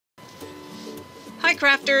Hi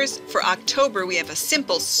crafters! For October we have a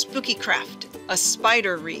simple spooky craft, a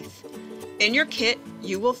spider wreath. In your kit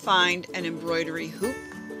you will find an embroidery hoop,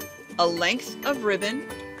 a length of ribbon,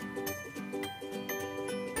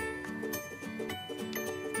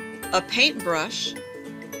 a paintbrush,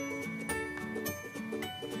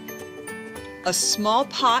 a small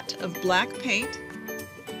pot of black paint,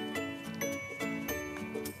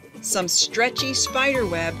 some stretchy spider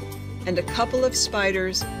web, and a couple of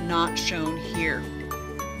spiders not shown here.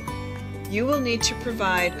 You will need to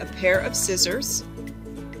provide a pair of scissors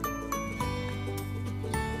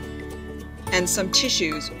and some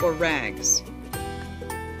tissues or rags.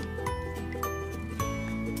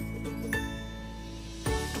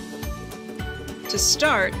 To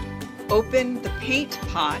start, open the paint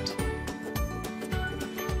pot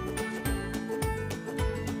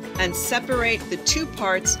and separate the two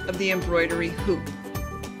parts of the embroidery hoop.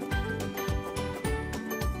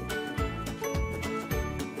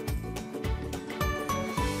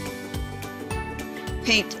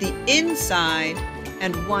 Paint the inside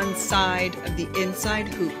and one side of the inside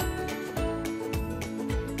hoop.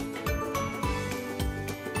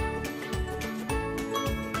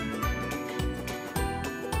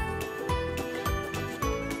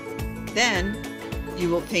 Then you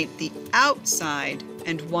will paint the outside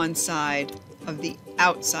and one side of the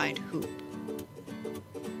outside hoop.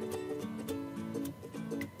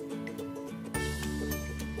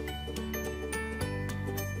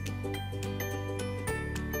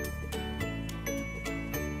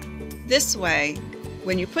 This way,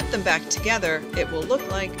 when you put them back together, it will look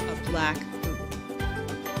like a black hoop.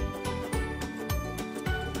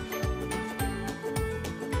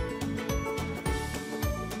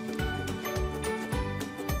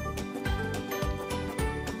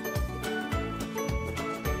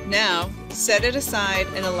 Now, set it aside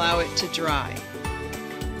and allow it to dry.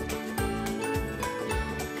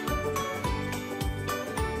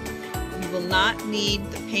 You will not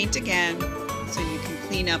need the paint again, so you can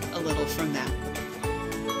clean up a little from that.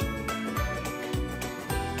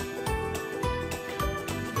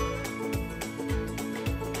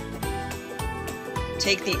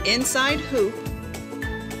 Take the inside hoop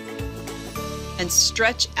and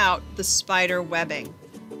stretch out the spider webbing.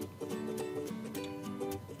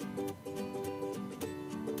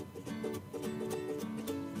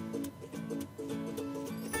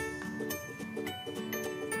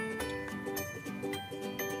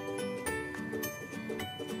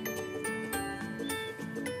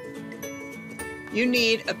 You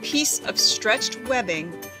need a piece of stretched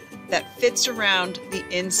webbing that fits around the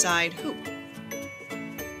inside hoop.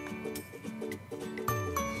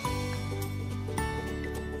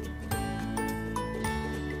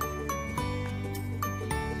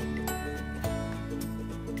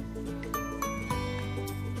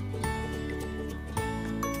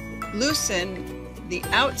 Loosen the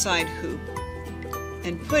outside hoop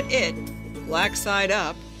and put it, black side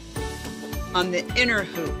up, on the inner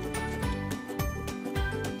hoop,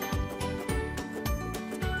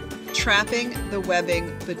 trapping the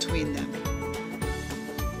webbing between them.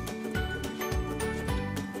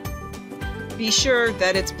 Be sure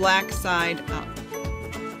that it's black side up.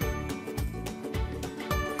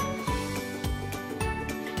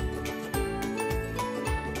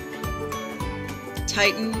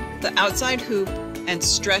 Tighten the outside hoop and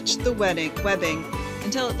stretch the webbing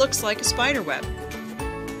until it looks like a spider web.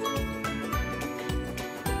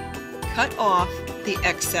 Cut off the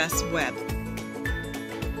excess web.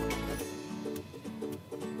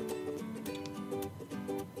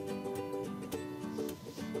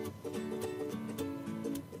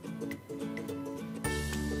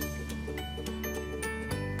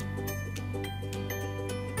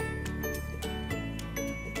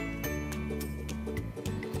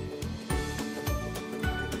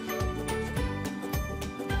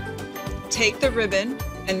 Take the ribbon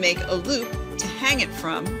and make a loop to hang it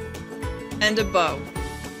from, and a bow.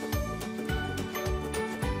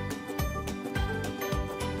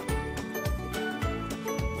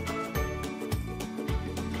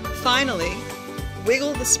 Finally,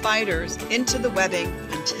 wiggle the spiders into the webbing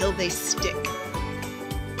until they stick.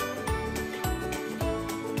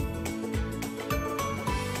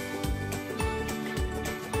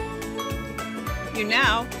 You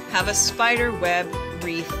now have a spider web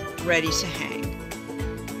wreath ready to hang.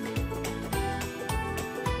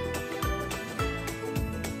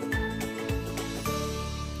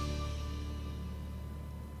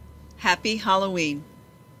 Happy Halloween!